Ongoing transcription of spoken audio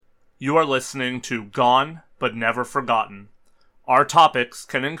You are listening to Gone But Never Forgotten. Our topics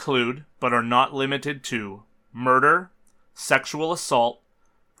can include, but are not limited to, murder, sexual assault,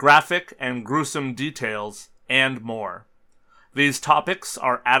 graphic and gruesome details, and more. These topics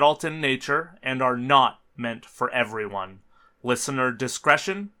are adult in nature and are not meant for everyone. Listener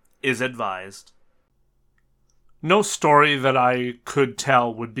discretion is advised. No story that I could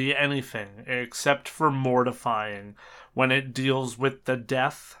tell would be anything except for mortifying when it deals with the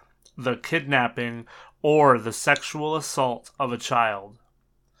death, the kidnapping, or the sexual assault of a child.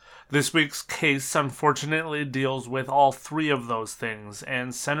 This week's case unfortunately deals with all three of those things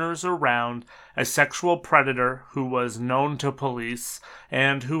and centers around a sexual predator who was known to police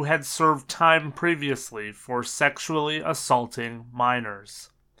and who had served time previously for sexually assaulting minors.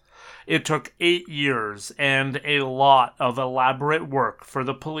 It took 8 years and a lot of elaborate work for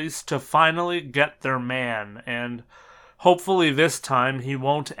the police to finally get their man, and hopefully this time he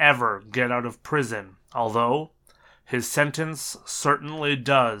won't ever get out of prison, although his sentence certainly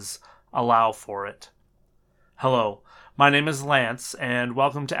does allow for it. Hello, my name is Lance, and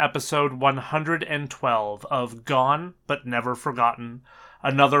welcome to episode 112 of Gone But Never Forgotten,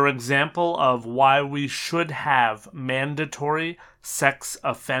 another example of why we should have mandatory sex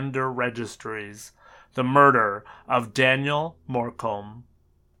offender registries, the murder of Daniel Morcombe.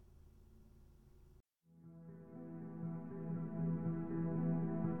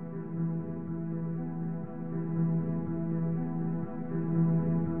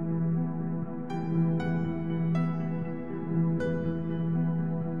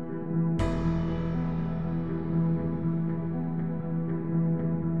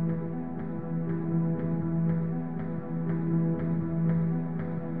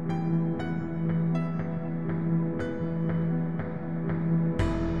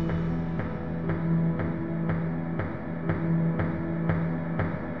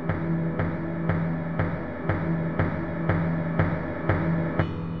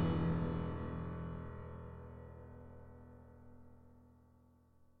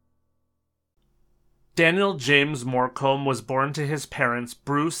 Daniel James Morcombe was born to his parents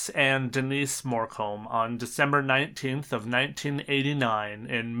Bruce and Denise Morcombe on December 19th of 1989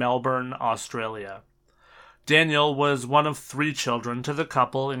 in Melbourne, Australia. Daniel was one of 3 children to the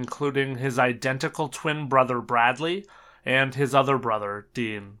couple, including his identical twin brother Bradley and his other brother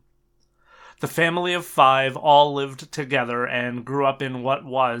Dean. The family of 5 all lived together and grew up in what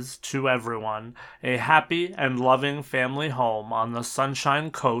was, to everyone, a happy and loving family home on the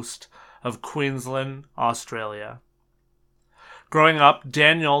Sunshine Coast of Queensland, Australia. Growing up,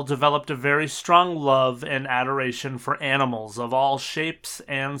 Daniel developed a very strong love and adoration for animals of all shapes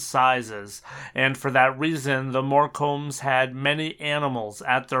and sizes, and for that reason the Morcombes had many animals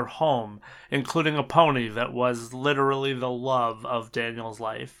at their home, including a pony that was literally the love of Daniel's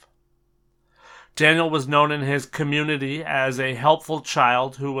life. Daniel was known in his community as a helpful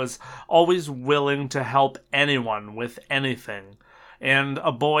child who was always willing to help anyone with anything, and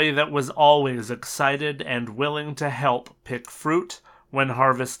a boy that was always excited and willing to help pick fruit when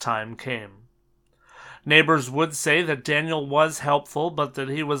harvest time came. Neighbors would say that Daniel was helpful, but that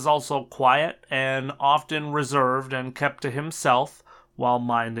he was also quiet and often reserved and kept to himself while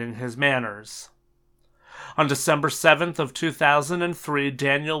minding his manners. On December 7th of 2003,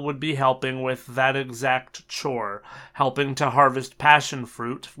 Daniel would be helping with that exact chore, helping to harvest passion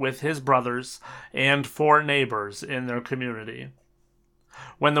fruit with his brothers and 4 neighbors in their community.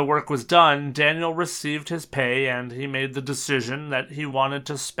 When the work was done, Daniel received his pay and he made the decision that he wanted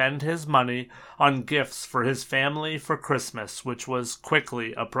to spend his money on gifts for his family for Christmas, which was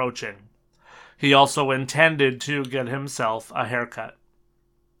quickly approaching. He also intended to get himself a haircut.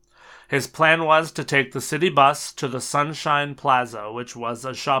 His plan was to take the city bus to the Sunshine Plaza, which was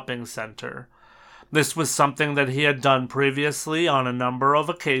a shopping center. This was something that he had done previously on a number of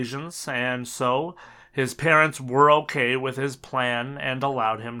occasions, and so his parents were okay with his plan and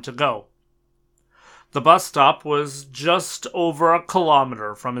allowed him to go. The bus stop was just over a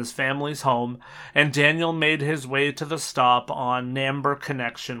kilometer from his family's home, and Daniel made his way to the stop on Namber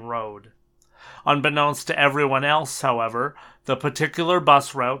Connection Road. Unbeknownst to everyone else, however, the particular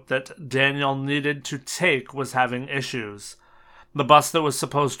bus route that Daniel needed to take was having issues. The bus that was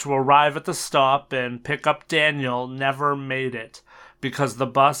supposed to arrive at the stop and pick up Daniel never made it, because the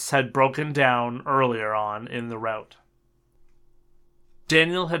bus had broken down earlier on in the route.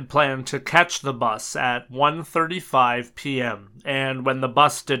 Daniel had planned to catch the bus at 1:35 p.m., and when the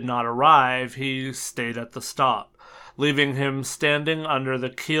bus did not arrive, he stayed at the stop, leaving him standing under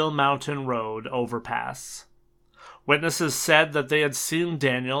the Keel Mountain Road overpass. Witnesses said that they had seen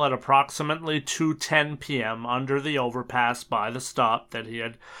Daniel at approximately 2:10 p.m. under the overpass by the stop that he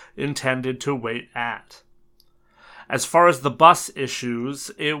had intended to wait at. As far as the bus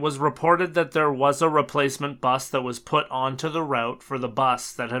issues, it was reported that there was a replacement bus that was put onto the route for the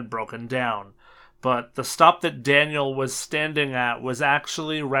bus that had broken down, but the stop that Daniel was standing at was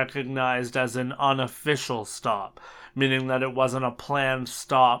actually recognized as an unofficial stop, meaning that it wasn't a planned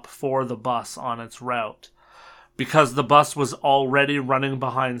stop for the bus on its route. Because the bus was already running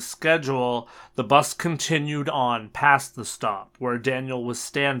behind schedule, the bus continued on past the stop where Daniel was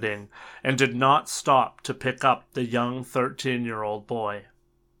standing and did not stop to pick up the young 13-year-old boy.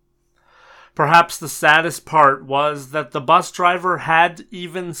 Perhaps the saddest part was that the bus driver had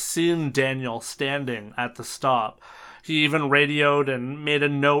even seen Daniel standing at the stop. He even radioed and made a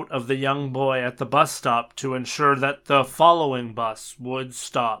note of the young boy at the bus stop to ensure that the following bus would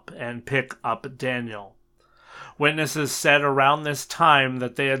stop and pick up Daniel. Witnesses said around this time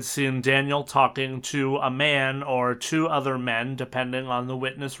that they had seen Daniel talking to a man or two other men, depending on the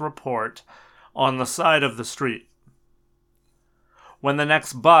witness report, on the side of the street. When the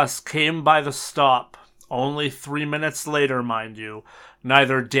next bus came by the stop, only 3 minutes later, mind you,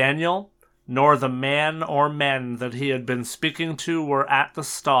 neither Daniel nor the man or men that he had been speaking to were at the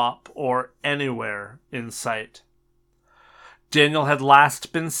stop or anywhere in sight. Daniel had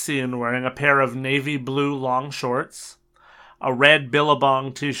last been seen wearing a pair of navy blue long shorts, a red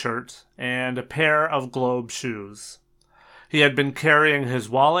Billabong t-shirt, and a pair of Globe shoes. He had been carrying his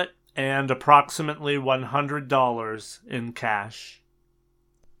wallet and approximately $100 in cash.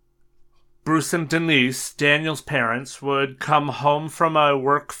 Bruce and Denise, Daniel's parents, would come home from a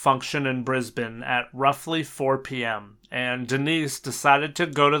work function in Brisbane at roughly 4 p.m., and Denise decided to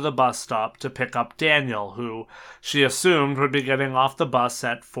go to the bus stop to pick up Daniel, who she assumed would be getting off the bus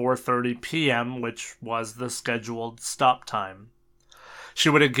at 4:30 p.m., which was the scheduled stop time. She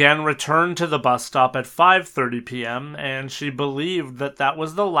would again return to the bus stop at 5:30 p.m., and she believed that that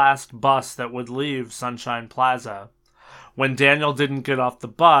was the last bus that would leave Sunshine Plaza. When Daniel didn't get off the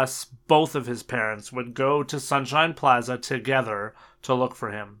bus, both of his parents would go to Sunshine Plaza together to look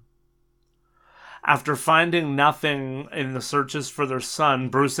for him. After finding nothing in the searches for their son,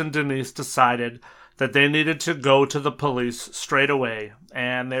 Bruce and Denise decided that they needed to go to the police straight away,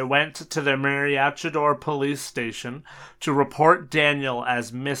 and they went to the Mariachador police station to report Daniel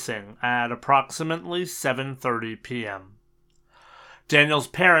as missing at approximately 7:30 p.m. Daniel's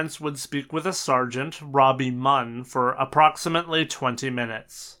parents would speak with a sergeant, Robbie Munn, for approximately 20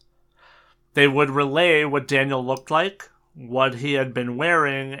 minutes. They would relay what Daniel looked like, what he had been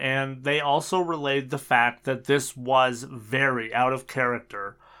wearing, and they also relayed the fact that this was very out of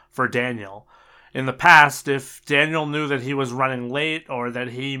character for Daniel. In the past, if Daniel knew that he was running late or that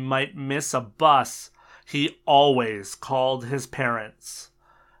he might miss a bus, he always called his parents.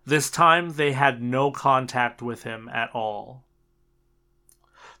 This time, they had no contact with him at all.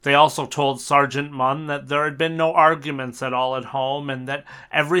 They also told Sergeant Munn that there had been no arguments at all at home and that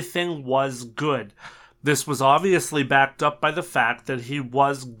everything was good. This was obviously backed up by the fact that he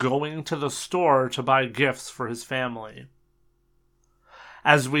was going to the store to buy gifts for his family.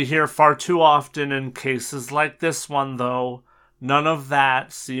 As we hear far too often in cases like this one, though, none of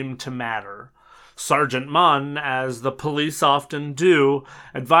that seemed to matter. Sergeant Munn, as the police often do,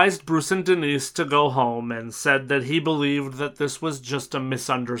 advised Bruce and Denise to go home and said that he believed that this was just a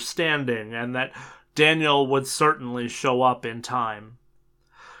misunderstanding and that Daniel would certainly show up in time.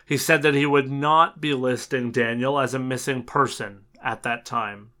 He said that he would not be listing Daniel as a missing person at that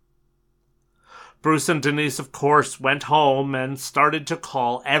time. Bruce and Denise, of course, went home and started to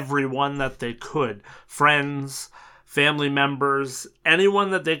call everyone that they could, friends, family members,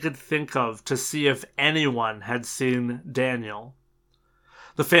 anyone that they could think of to see if anyone had seen Daniel.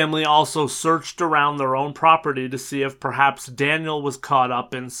 The family also searched around their own property to see if perhaps Daniel was caught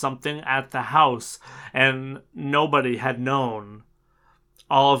up in something at the house, and nobody had known.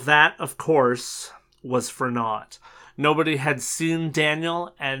 All of that, of course, was for naught. Nobody had seen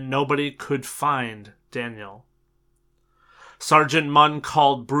Daniel, and nobody could find Daniel. Sergeant Munn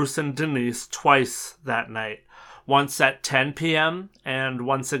called Bruce and Denise twice that night, once at 10 p.m. and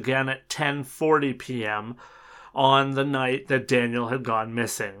once again at 10:40 p.m. on the night that Daniel had gone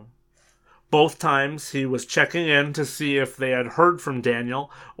missing. Both times he was checking in to see if they had heard from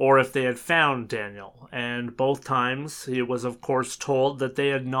Daniel or if they had found Daniel, and both times he was of course told that they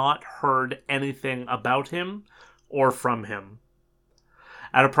had not heard anything about him or from him.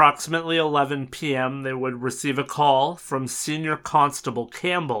 At approximately 11 p.m. they would receive a call from Senior Constable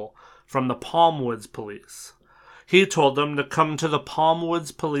Campbell from the Palmwoods Police. He told them to come to the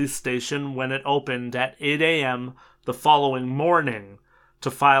Palmwoods Police Station when it opened at 8 a.m. the following morning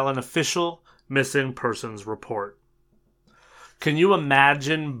to file an official missing persons report. Can you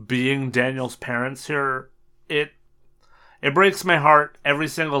imagine being Daniel's parents here? It breaks my heart every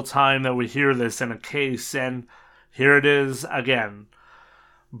single time that we hear this in a case, and here it is again.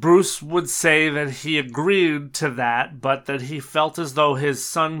 Bruce would say that he agreed to that, but that he felt as though his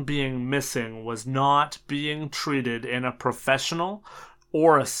son being missing was not being treated in a professional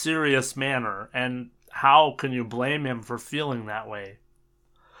or a serious manner, and how can you blame him for feeling that way?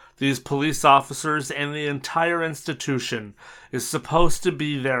 These police officers and the entire institution is supposed to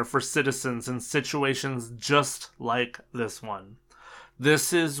be there for citizens in situations just like this one.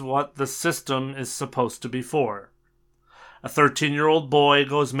 This is what the system is supposed to be for. A 13-year-old boy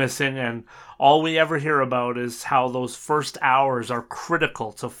goes missing, and all we ever hear about is how those first hours are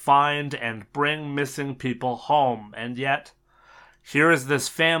critical to find and bring missing people home. And yet, here is this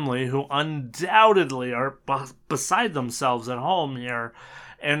family who undoubtedly are beside themselves at home here,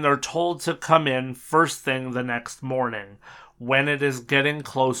 and they're told to come in first thing the next morning, when it is getting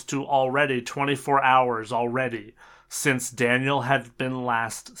close to already 24 hours already since Daniel had been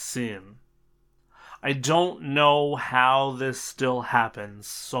last seen. I don't know how this still happens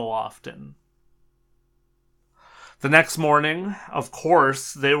so often. The next morning, of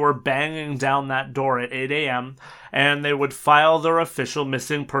course, they were banging down that door at 8 a.m., and they would file their official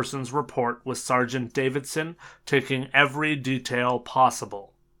missing persons report with Sergeant Davidson, taking every detail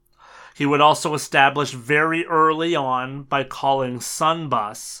possible. He would also establish very early on by calling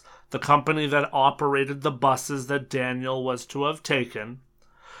Sunbus, the company that operated the buses that Daniel was to have taken,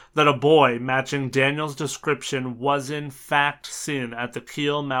 that a boy matching Daniel's description was in fact seen at the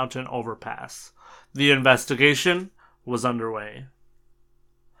Keel Mountain overpass. The investigation was underway.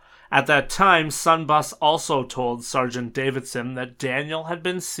 At that time, Sunbus also told Sergeant Davidson that Daniel had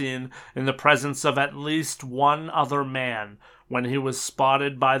been seen in the presence of at least one other man when he was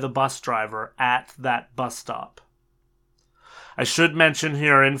spotted by the bus driver at that bus stop. I should mention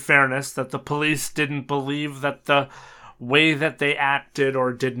here, in fairness, that the police didn't believe that the way that they acted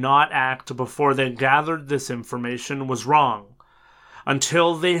or did not act before they gathered this information was wrong,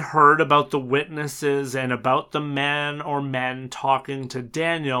 until they heard about the witnesses and about the man or men talking to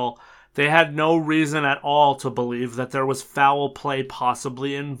Daniel. They had no reason at all to believe that there was foul play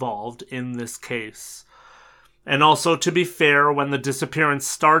possibly involved in this case. And also, to be fair, when the disappearance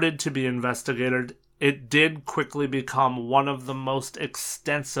started to be investigated, it did quickly become one of the most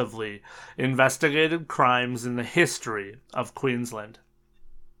extensively investigated crimes in the history of Queensland.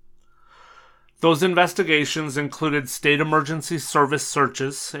 Those investigations included state emergency service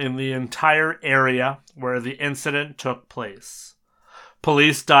searches in the entire area where the incident took place,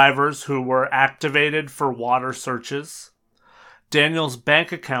 police divers who were activated for water searches. Daniel's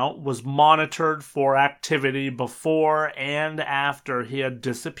bank account was monitored for activity before and after he had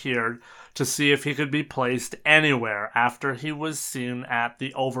disappeared to see if he could be placed anywhere after he was seen at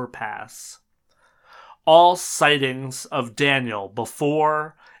the overpass. All sightings of Daniel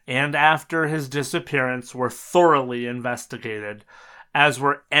before and after his disappearance were thoroughly investigated, as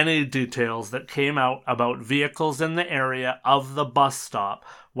were any details that came out about vehicles in the area of the bus stop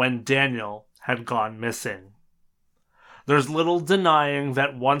when Daniel had gone missing. There's little denying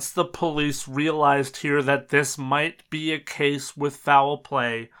that once the police realized here that this might be a case with foul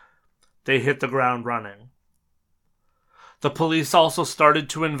play, they hit the ground running. The police also started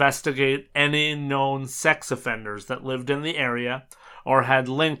to investigate any known sex offenders that lived in the area or had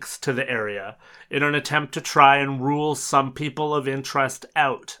links to the area in an attempt to try and rule some people of interest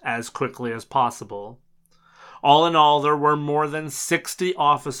out as quickly as possible. All in all, there were more than 60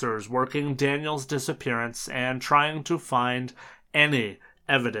 officers working Daniel's disappearance and trying to find any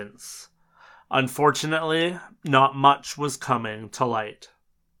evidence. Unfortunately, not much was coming to light.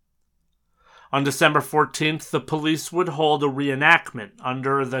 On December 14th, the police would hold a reenactment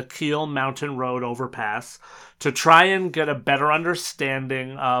under the Keel Mountain Road overpass to try and get a better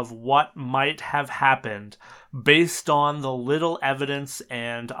understanding of what might have happened based on the little evidence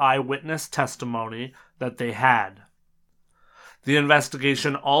and eyewitness testimony that they had. The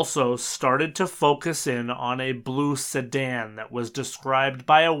investigation also started to focus in on a blue sedan that was described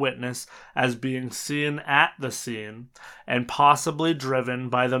by a witness as being seen at the scene and possibly driven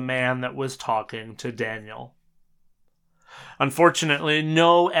by the man that was talking to Daniel. Unfortunately,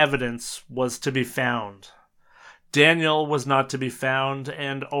 no evidence was to be found. Daniel was not to be found,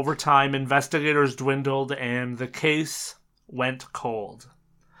 and over time investigators dwindled and the case went cold.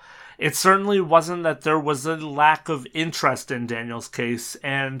 It certainly wasn't that there was a lack of interest in Daniel's case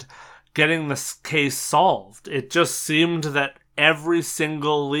and getting this case solved. It just seemed that every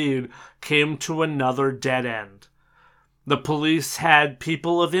single lead came to another dead end. The police had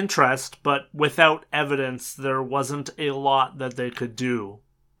people of interest, but without evidence, there wasn't a lot that they could do.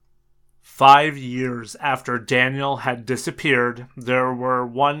 5 years after Daniel had disappeared, there were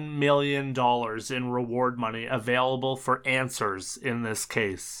 $1 million in reward money available for answers in this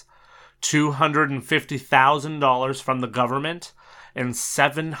case. $250,000 from the government and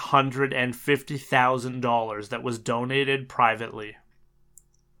 $750,000 that was donated privately.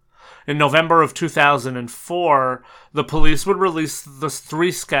 In November of 2004, the police would release the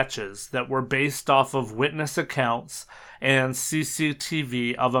 3 sketches that were based off of witness accounts and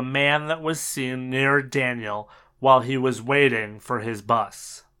CCTV of a man that was seen near Daniel while he was waiting for his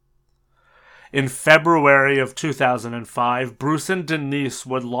bus. In February of 2005, Bruce and Denise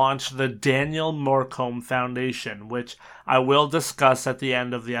would launch the Daniel Morcombe Foundation, which I will discuss at the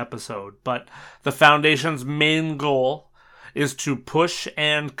end of the episode. But the foundation's main goal is to push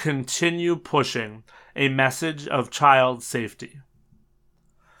and continue pushing a message of child safety.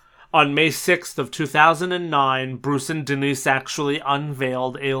 On May 6th of 2009, Bruce and Denise actually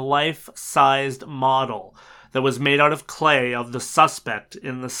unveiled a life-sized model that was made out of clay of the suspect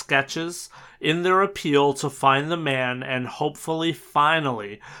in the sketches in their appeal to find the man and hopefully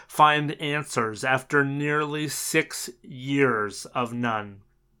finally find answers after nearly 6 years of none.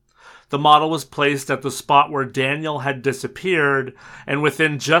 The model was placed at the spot where Daniel had disappeared, and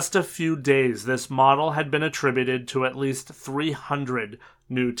within just a few days, this model had been attributed to at least 300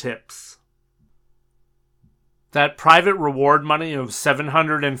 new tips. That private reward money of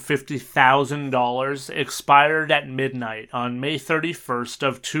 $750,000 expired at midnight on May 31st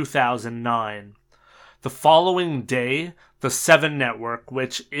of 2009. The following day, the 7 Network,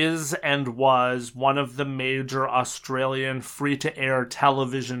 which is and was one of the major Australian free-to-air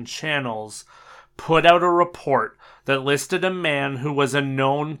television channels, put out a report that listed a man who was a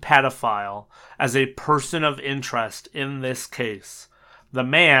known pedophile as a person of interest in this case. The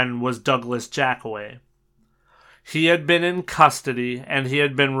man was Douglas Jackaway. He had been in custody and he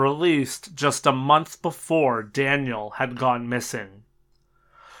had been released just a month before Daniel had gone missing.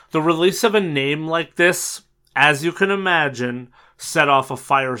 The release of a name like this, as you can imagine, set off a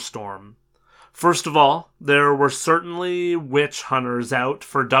firestorm. First of all, there were certainly witch hunters out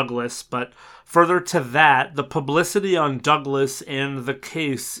for Douglas, but further to that, the publicity on Douglas and the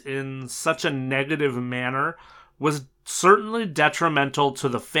case in such a negative manner was certainly detrimental to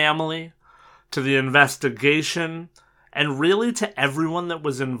the family, to the investigation, and really to everyone that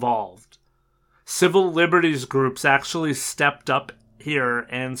was involved. Civil liberties groups actually stepped up here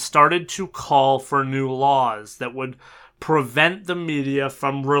and started to call for new laws that would prevent the media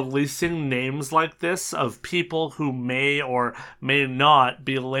from releasing names like this of people who may or may not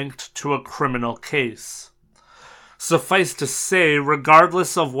be linked to a criminal case. Suffice to say,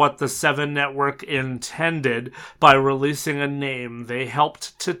 regardless of what the 7 Network intended by releasing a name, they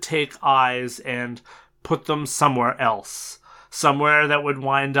helped to take eyes and put them somewhere else. Somewhere that would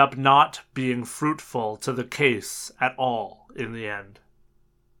wind up not being fruitful to the case at all in the end.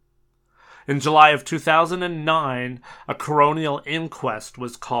 In July of 2009, a coronial inquest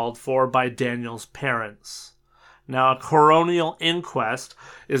was called for by Daniel's parents. Now, a coronial inquest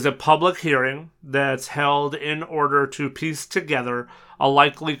is a public hearing that's held in order to piece together a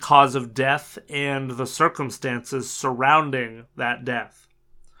likely cause of death and the circumstances surrounding that death.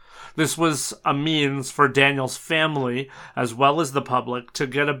 This was a means for Daniel's family, as well as the public, to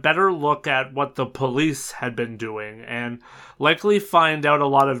get a better look at what the police had been doing and likely find out a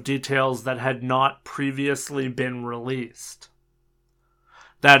lot of details that had not previously been released.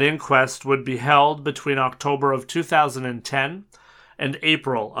 That inquest would be held between October of 2010 and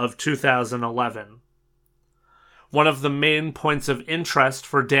April of 2011. One of the main points of interest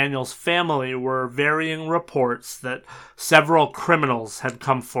for Daniel's family were varying reports that several criminals had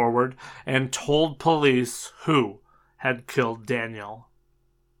come forward and told police who had killed Daniel.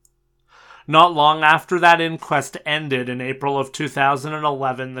 Not long after that inquest ended in April of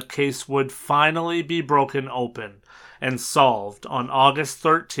 2011, the case would finally be broken open and solved on August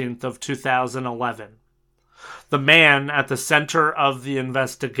 13th of 2011. The man at the center of the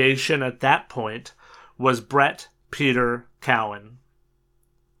investigation at that point was Brett Peter Cowan.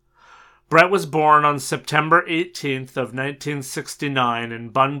 Brett was born on September 18th of 1969 in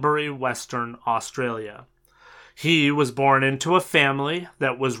Bunbury, Western Australia. He was born into a family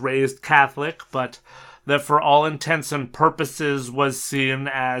that was raised Catholic, but that for all intents and purposes was seen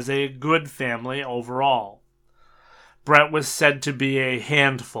as a good family overall. Brett was said to be a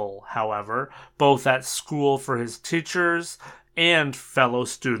handful, however, both at school for his teachers and fellow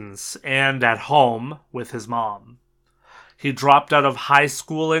students, and at home with his mom. He dropped out of high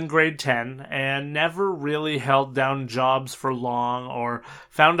school in grade 10 and never really held down jobs for long or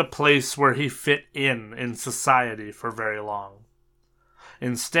found a place where he fit in society for very long.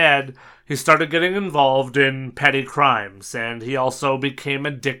 Instead, he started getting involved in petty crimes, and he also became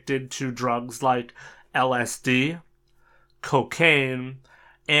addicted to drugs like LSD, cocaine,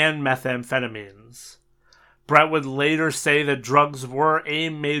 and methamphetamines. Brett would later say that drugs were a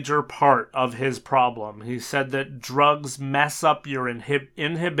major part of his problem. He said that drugs mess up your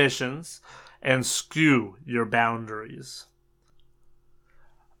inhibitions and skew your boundaries.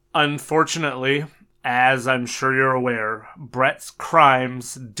 Unfortunately, as I'm sure you're aware, Brett's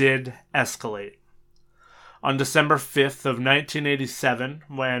crimes did escalate. On December 5th of 1987,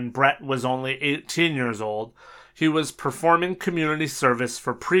 when Brett was only 18 years old, he was performing community service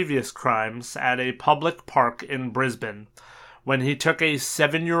for previous crimes at a public park in Brisbane when he took a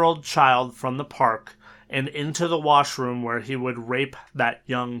 7-year-old child from the park and into the washroom where he would rape that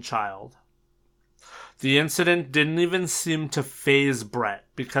young child. The incident didn't even seem to faze Brett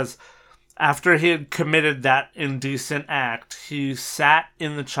because after he had committed that indecent act, he sat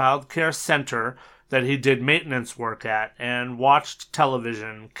in the child care center that he did maintenance work at and watched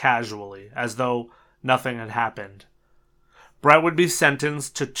television casually, as though nothing had happened. Brett would be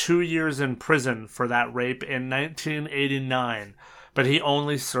sentenced to 2 years in prison for that rape in 1989, but he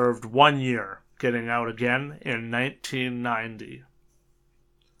only served 1 year, getting out again in 1990.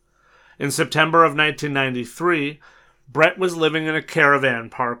 In September of 1993, Brett was living in a caravan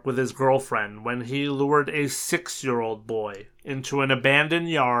park with his girlfriend when he lured a 6-year-old boy into an abandoned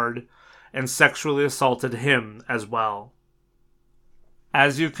yard and sexually assaulted him as well.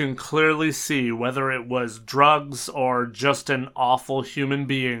 As you can clearly see, whether it was drugs or just an awful human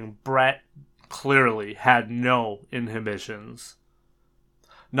being, Brett clearly had no inhibitions.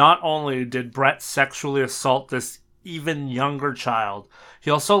 Not only did Brett sexually assault this even younger child,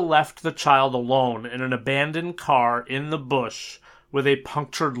 he also left the child alone in an abandoned car in the bush with a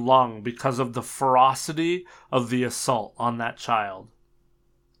punctured lung because of the ferocity of the assault on that child.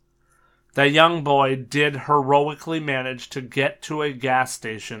 That young boy did heroically manage to get to a gas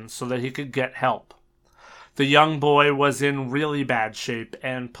station so that he could get help. The young boy was in really bad shape,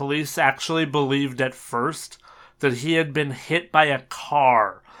 and police actually believed at first that he had been hit by a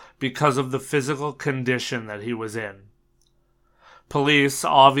car because of the physical condition that he was in. Police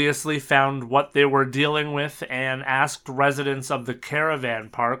obviously found what they were dealing with and asked residents of the caravan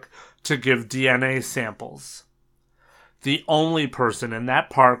park to give DNA samples. The only person in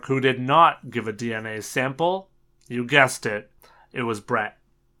that park who did not give a DNA sample, you guessed it, it was Brett.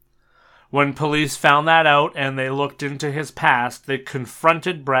 When police found that out and they looked into his past, they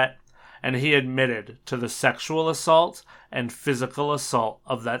confronted Brett and he admitted to the sexual assault and physical assault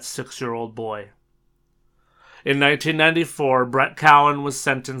of that 6-year-old boy. In 1994, Brett Cowan was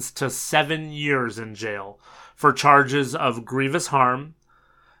sentenced to 7 years in jail for charges of grievous harm,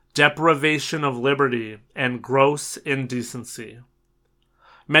 deprivation of liberty, and gross indecency.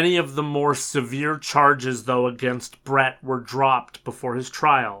 Many of the more severe charges, though, against Brett were dropped before his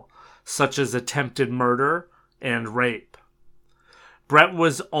trial, such as attempted murder and rape. Brett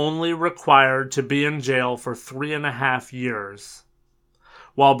was only required to be in jail for 3.5 years.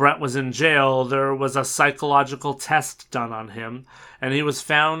 While Brett was in jail, there was a psychological test done on him, and he was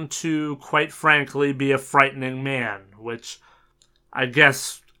found to, quite frankly, be a frightening man, which I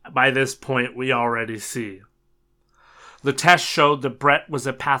guess by this point we already see. The test showed that Brett was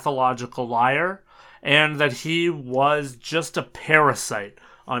a pathological liar, and that he was just a parasite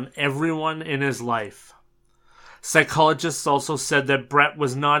on everyone in his life. Psychologists also said that Brett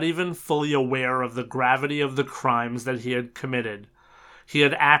was not even fully aware of the gravity of the crimes that he had committed. He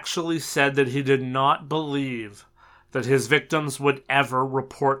had actually said that he did not believe that his victims would ever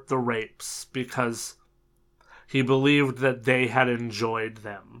report the rapes because he believed that they had enjoyed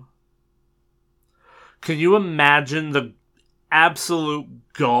them. Can you imagine the absolute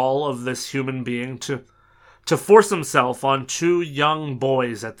gall of this human being to force himself on 2 young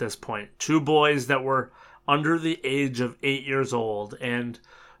boys at this point, 2 boys that were under the age of 8 years old, and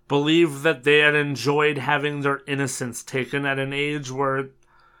believe that they had enjoyed having their innocence taken at an age where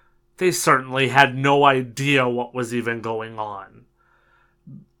they certainly had no idea what was even going on.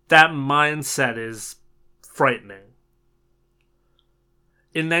 That mindset is frightening.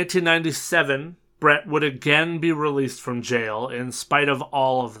 In 1997, Brett would again be released from jail in spite of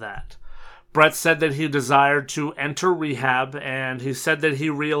all of that. Brett said that he desired to enter rehab, and he said that he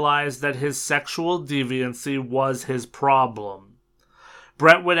realized that his sexual deviancy was his problem.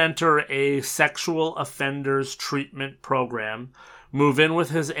 Brett would enter a sexual offenders treatment program move in with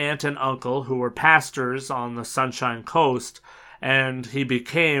his aunt and uncle, who were pastors on the Sunshine Coast, and he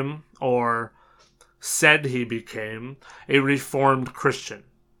became, or said he became, a Reformed Christian.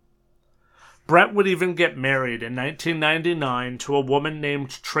 Brett would even get married in 1999 to a woman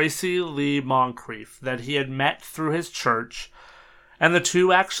named Tracy Lee Moncrief that he had met through his church, and the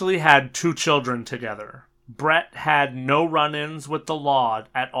two actually had 2 children together. Brett had no run-ins with the law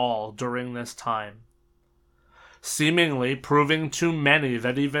at all during this time, seemingly proving to many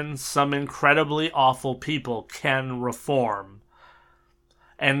that even some incredibly awful people can reform,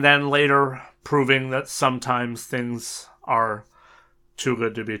 and then later proving that sometimes things are too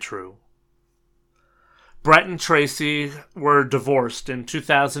good to be true. Brett and Tracy were divorced in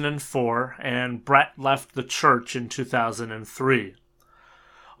 2004, and Brett left the church in 2003.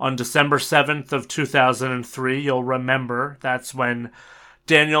 On December 7th of 2003, you'll remember, that's when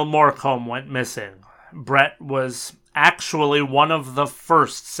Daniel Morcombe went missing. Brett was actually one of the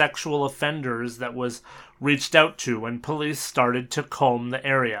first sexual offenders that was reached out to when police started to comb the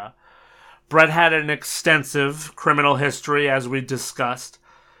area. Brett had an extensive criminal history, as we discussed.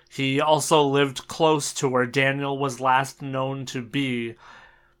 He also lived close to where Daniel was last known to be,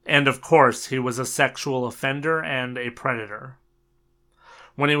 and of course, he was a sexual offender and a predator.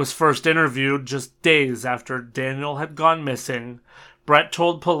 When he was first interviewed, just days after Daniel had gone missing, Brett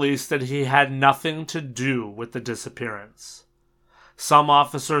told police that he had nothing to do with the disappearance. Some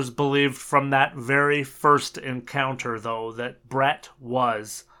officers believed from that very first encounter, though, that Brett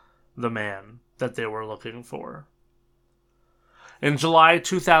was the man that they were looking for. In July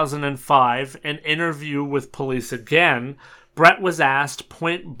 2005, an interview with police again, Brett was asked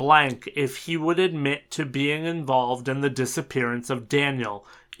point blank if he would admit to being involved in the disappearance of Daniel,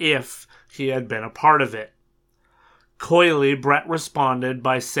 if he had been a part of it. Coyly, Brett responded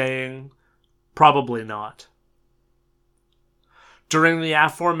by saying, "Probably not." During the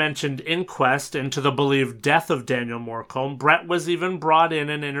aforementioned inquest into the believed death of Daniel Morcombe, Brett was even brought in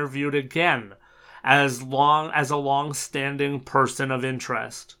and interviewed again, as a long-standing person of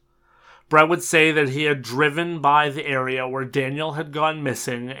interest. Brett would say that he had driven by the area where Daniel had gone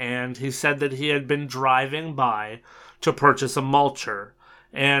missing, and he said that he had been driving by to purchase a mulcher,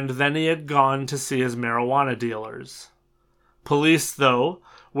 and then he had gone to see his marijuana dealers. Police, though,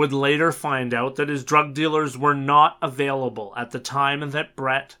 would later find out that his drug dealers were not available at the time that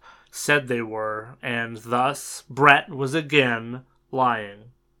Brett said they were, and thus Brett was again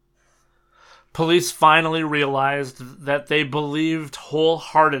lying. Police finally realized that they believed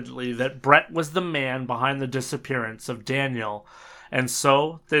wholeheartedly that Brett was the man behind the disappearance of Daniel, and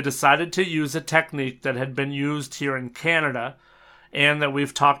so they decided to use a technique that had been used here in Canada and that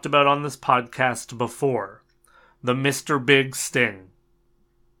we've talked about on this podcast before, the Mr. Big Sting.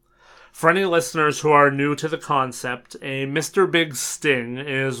 For any listeners who are new to the concept, a Mr. Big Sting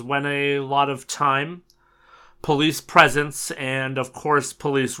is when a lot of time, police presence, and of course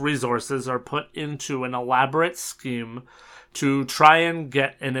police resources are put into an elaborate scheme to try and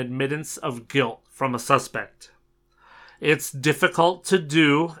get an admittance of guilt from a suspect. It's difficult to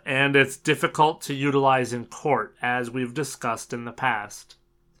do, and it's difficult to utilize in court, as we've discussed in the past.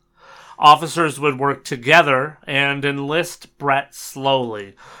 Officers would work together and enlist Brett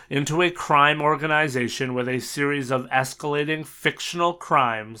slowly into a crime organization with a series of escalating fictional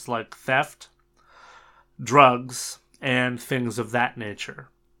crimes like theft, drugs, and things of that nature.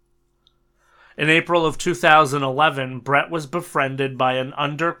 In April of 2011, Brett was befriended by an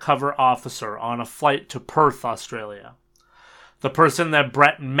undercover officer on a flight to Perth, Australia. The person that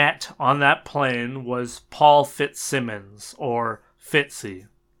Brett met on that plane was Paul Fitzsimmons, or Fitzy.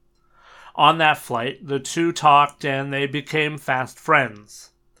 On that flight, the two talked and they became fast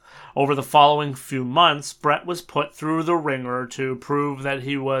friends. Over the following few months, Brett was put through the ringer to prove that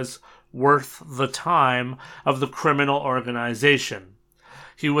he was worth the time of the criminal organization.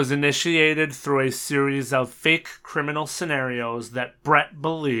 He was initiated through a series of fake criminal scenarios that Brett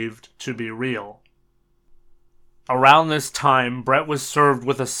believed to be real. Around this time, Brett was served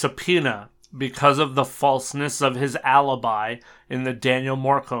with a subpoena because of the falseness of his alibi in the Daniel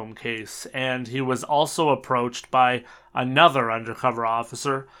Morcombe case, and he was also approached by another undercover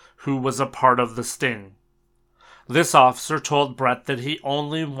officer who was a part of the sting. This officer told Brett that he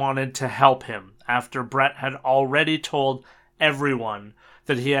only wanted to help him after Brett had already told everyone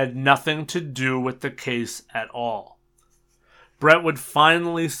that he had nothing to do with the case at all. Brett would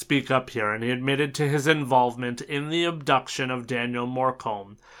finally speak up here, and he admitted to his involvement in the abduction of Daniel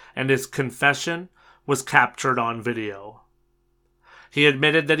Morcombe, and his confession was captured on video. He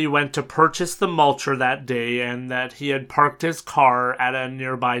admitted that he went to purchase the mulcher that day and that he had parked his car at a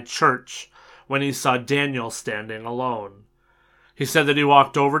nearby church when he saw Daniel standing alone. He said that he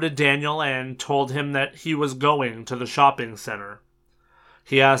walked over to Daniel and told him that he was going to the shopping center.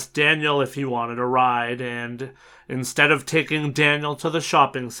 He asked Daniel if he wanted a ride, and instead of taking Daniel to the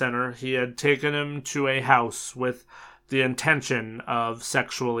shopping center, he had taken him to a house with the intention of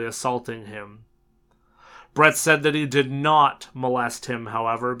sexually assaulting him. Brett said that he did not molest him,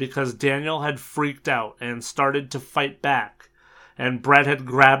 however, because Daniel had freaked out and started to fight back, and Brett had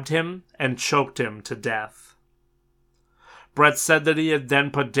grabbed him and choked him to death. Brett said that he had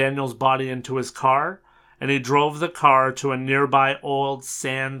then put Daniel's body into his car, and he drove the car to a nearby old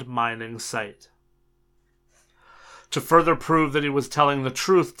sand mining site. To further prove that he was telling the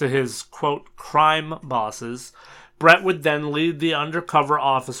truth to his, quote, crime bosses, Brett would then lead the undercover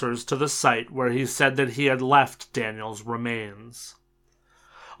officers to the site where he said that he had left Daniel's remains.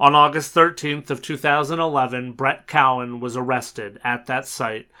 On August 13th of 2011, Brett Cowan was arrested at that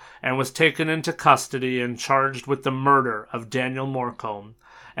site and was taken into custody and charged with the murder of Daniel Morcombe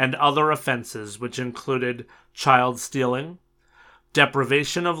and other offenses which included child stealing,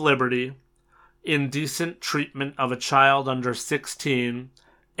 deprivation of liberty, indecent treatment of a child under 16,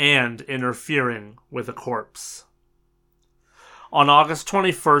 and interfering with a corpse. On August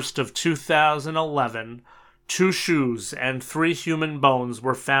 21st of 2011, 2 shoes and 3 human bones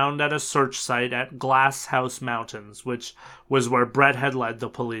were found at a search site at Glass House Mountains, which was where Brett had led the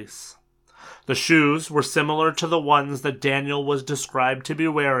police. The shoes were similar to the ones that Daniel was described to be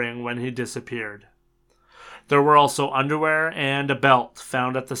wearing when he disappeared. There were also underwear and a belt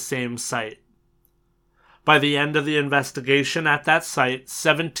found at the same site. By the end of the investigation at that site,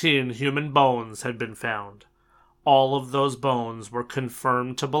 17 human bones had been found. All of those bones were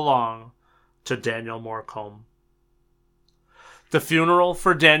confirmed to belong to Daniel Morcombe. The funeral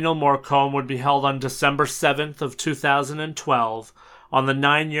for Daniel Morcombe would be held on December 7th of 2012, on the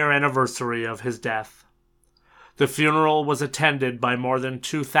 9-year anniversary of his death. The funeral was attended by more than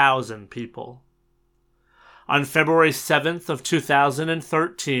 2,000 people. On February 7th of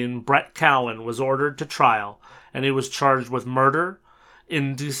 2013, Brett Cowan was ordered to trial, and he was charged with murder,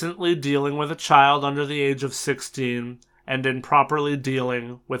 indecently dealing with a child under the age of 16, and improperly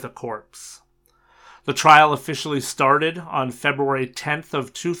dealing with a corpse. The trial officially started on February 10th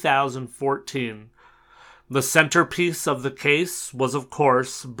of 2014. The centerpiece of the case was, of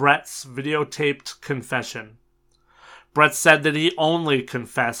course, Brett's videotaped confession. Brett said that he only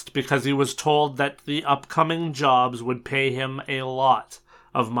confessed because he was told that the upcoming jobs would pay him a lot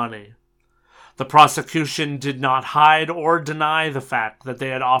of money. The prosecution did not hide or deny the fact that they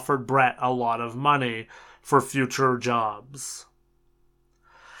had offered Brett a lot of money for future jobs.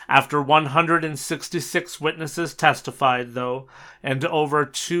 After 166 witnesses testified, though, and over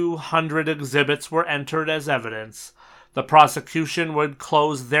 200 exhibits were entered as evidence, the prosecution would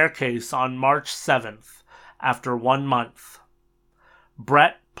close their case on March 7th, after 1 month.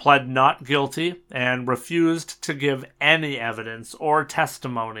 Brett pled not guilty and refused to give any evidence or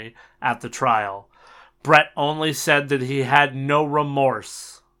testimony at the trial. Brett only said that he had no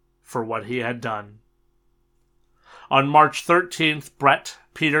remorse for what he had done. On March 13th, Brett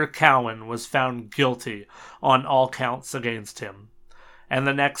Peter Cowan was found guilty on all counts against him. And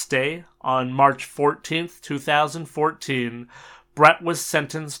the next day, on March 14th, 2014, Brett was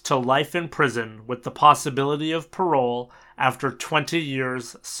sentenced to life in prison with the possibility of parole after 20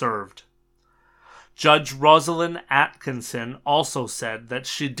 years served. Judge Rosalind Atkinson also said that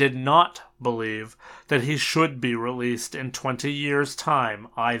she did not believe that he should be released in 20 years' time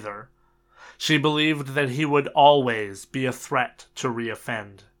either. She believed that he would always be a threat to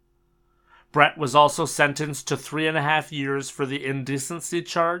reoffend. Brett was also sentenced to 3.5 years for the indecency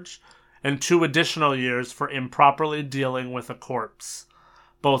charge and 2 additional years for improperly dealing with a corpse.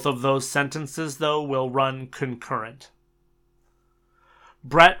 Both of those sentences, though, will run concurrent.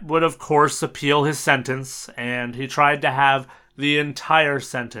 Brett would, of course, appeal his sentence, and he tried to have the entire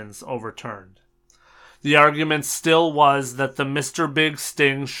sentence overturned. The argument still was that the Mr. Big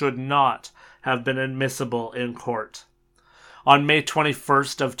sting should not have been admissible in court. On May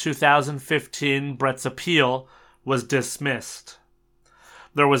 21st of 2015, Brett's appeal was dismissed.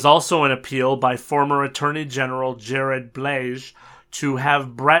 There was also an appeal by former Attorney General Jared Blage to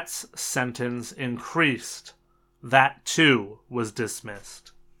have Brett's sentence increased. That, too, was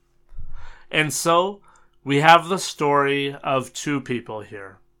dismissed. And so, we have the story of 2 people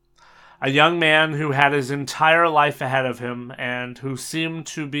here. A young man who had his entire life ahead of him and who seemed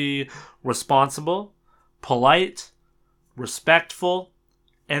to be responsible, polite, respectful,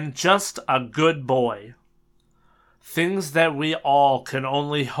 and just a good boy. Things that we all can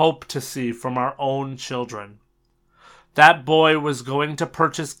only hope to see from our own children. That boy was going to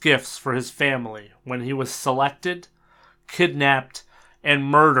purchase gifts for his family when he was selected, kidnapped, and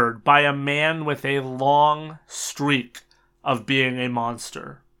murdered by a man with a long streak of being a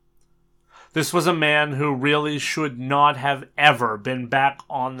monster. This was a man who really should not have ever been back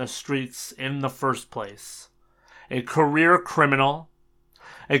on the streets in the first place. A career criminal,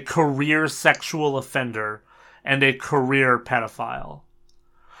 a career sexual offender, and a career pedophile.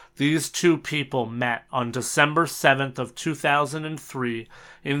 These two people met on December 7th of 2003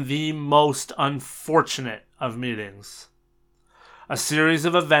 in the most unfortunate of meetings. A series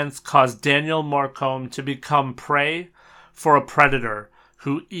of events caused Daniel Morcombe to become prey for a predator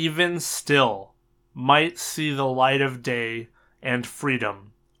who even still might see the light of day and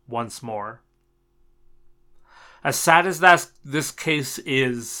freedom once more. As sad as this case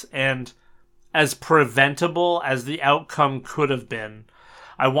is, and as preventable as the outcome could have been,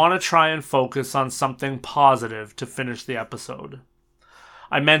 I want to try and focus on something positive to finish the episode.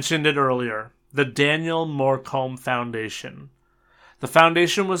 I mentioned it earlier, the Daniel Morcombe Foundation. The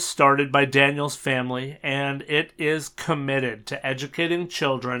foundation was started by Daniel's family, and it is committed to educating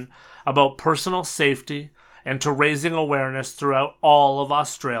children about personal safety and to raising awareness throughout all of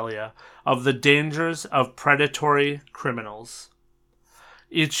Australia of the dangers of predatory criminals.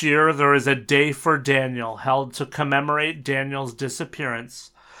 Each year there is a Day for Daniel held to commemorate Daniel's disappearance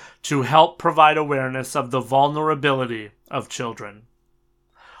to help provide awareness of the vulnerability of children.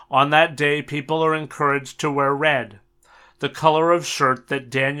 On that day, people are encouraged to wear red, the color of shirt that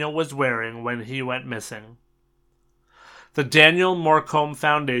Daniel was wearing when he went missing. The Daniel Morcombe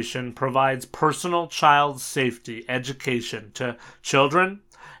Foundation provides personal child safety education to children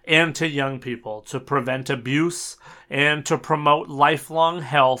and to young people to prevent abuse and to promote lifelong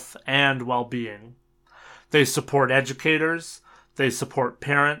health and well-being. They support educators, they support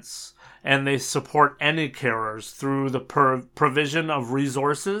parents, and they support any carers through the provision of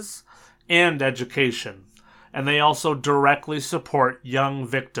resources and education. And they also directly support young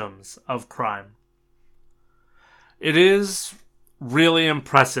victims of crime. It is really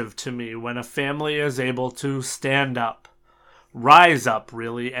impressive to me when a family is able to stand up, rise up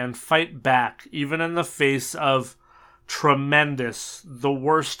really, and fight back even in the face of the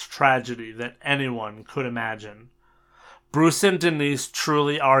worst tragedy that anyone could imagine. Bruce and Denise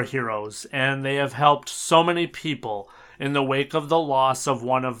truly are heroes, and they have helped so many people in the wake of the loss of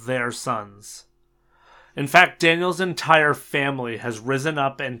one of their sons. In fact, Daniel's entire family has risen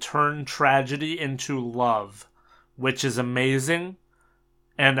up and turned tragedy into love, which is amazing,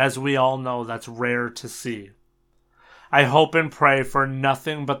 and as we all know, that's rare to see. I hope and pray for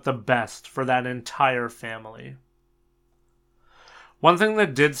nothing but the best for that entire family. One thing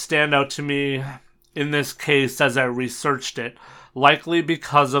that did stand out to me in this case as I researched it, likely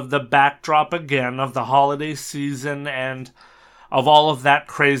because of the backdrop again of the holiday season and of all of that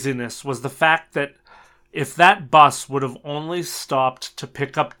craziness, was the fact that if that bus would have only stopped to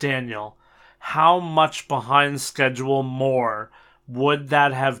pick up Daniel, how much behind schedule more would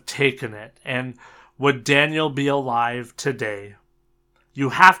that have taken it? And would Daniel be alive today? You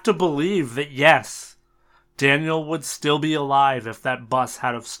have to believe that yes, Daniel would still be alive if that bus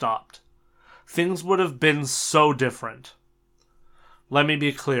had have stopped. Things would have been so different. Let me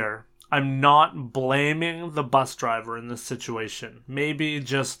be clear. I'm not blaming the bus driver in this situation. Maybe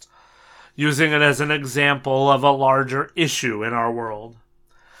just using it as an example of a larger issue in our world.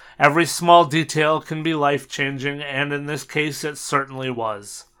 Every small detail can be life-changing, and in this case it certainly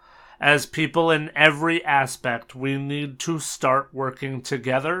was. As people in every aspect, we need to start working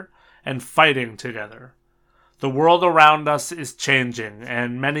together and fighting together. The world around us is changing,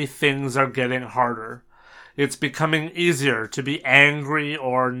 and many things are getting harder. It's becoming easier to be angry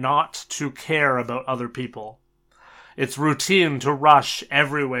or not to care about other people. It's routine to rush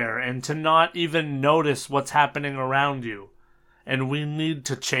everywhere and to not even notice what's happening around you, and we need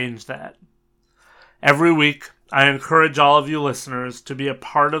to change that. Every week, I encourage all of you listeners to be a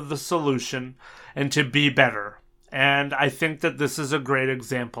part of the solution and to be better, and I think that this is a great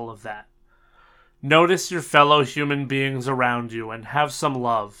example of that. Notice your fellow human beings around you and have some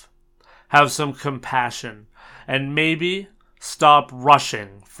love, have some compassion, and maybe stop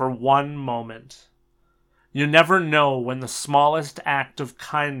rushing for one moment. You never know when the smallest act of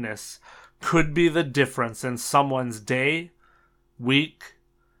kindness could be the difference in someone's day, week,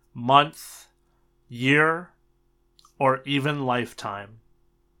 month, year, or even lifetime.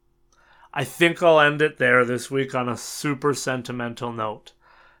 I think I'll end it there this week on a super sentimental note.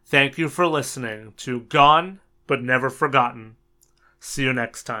 Thank you for listening to Gone But Never Forgotten. See you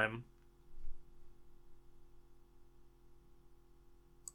next time.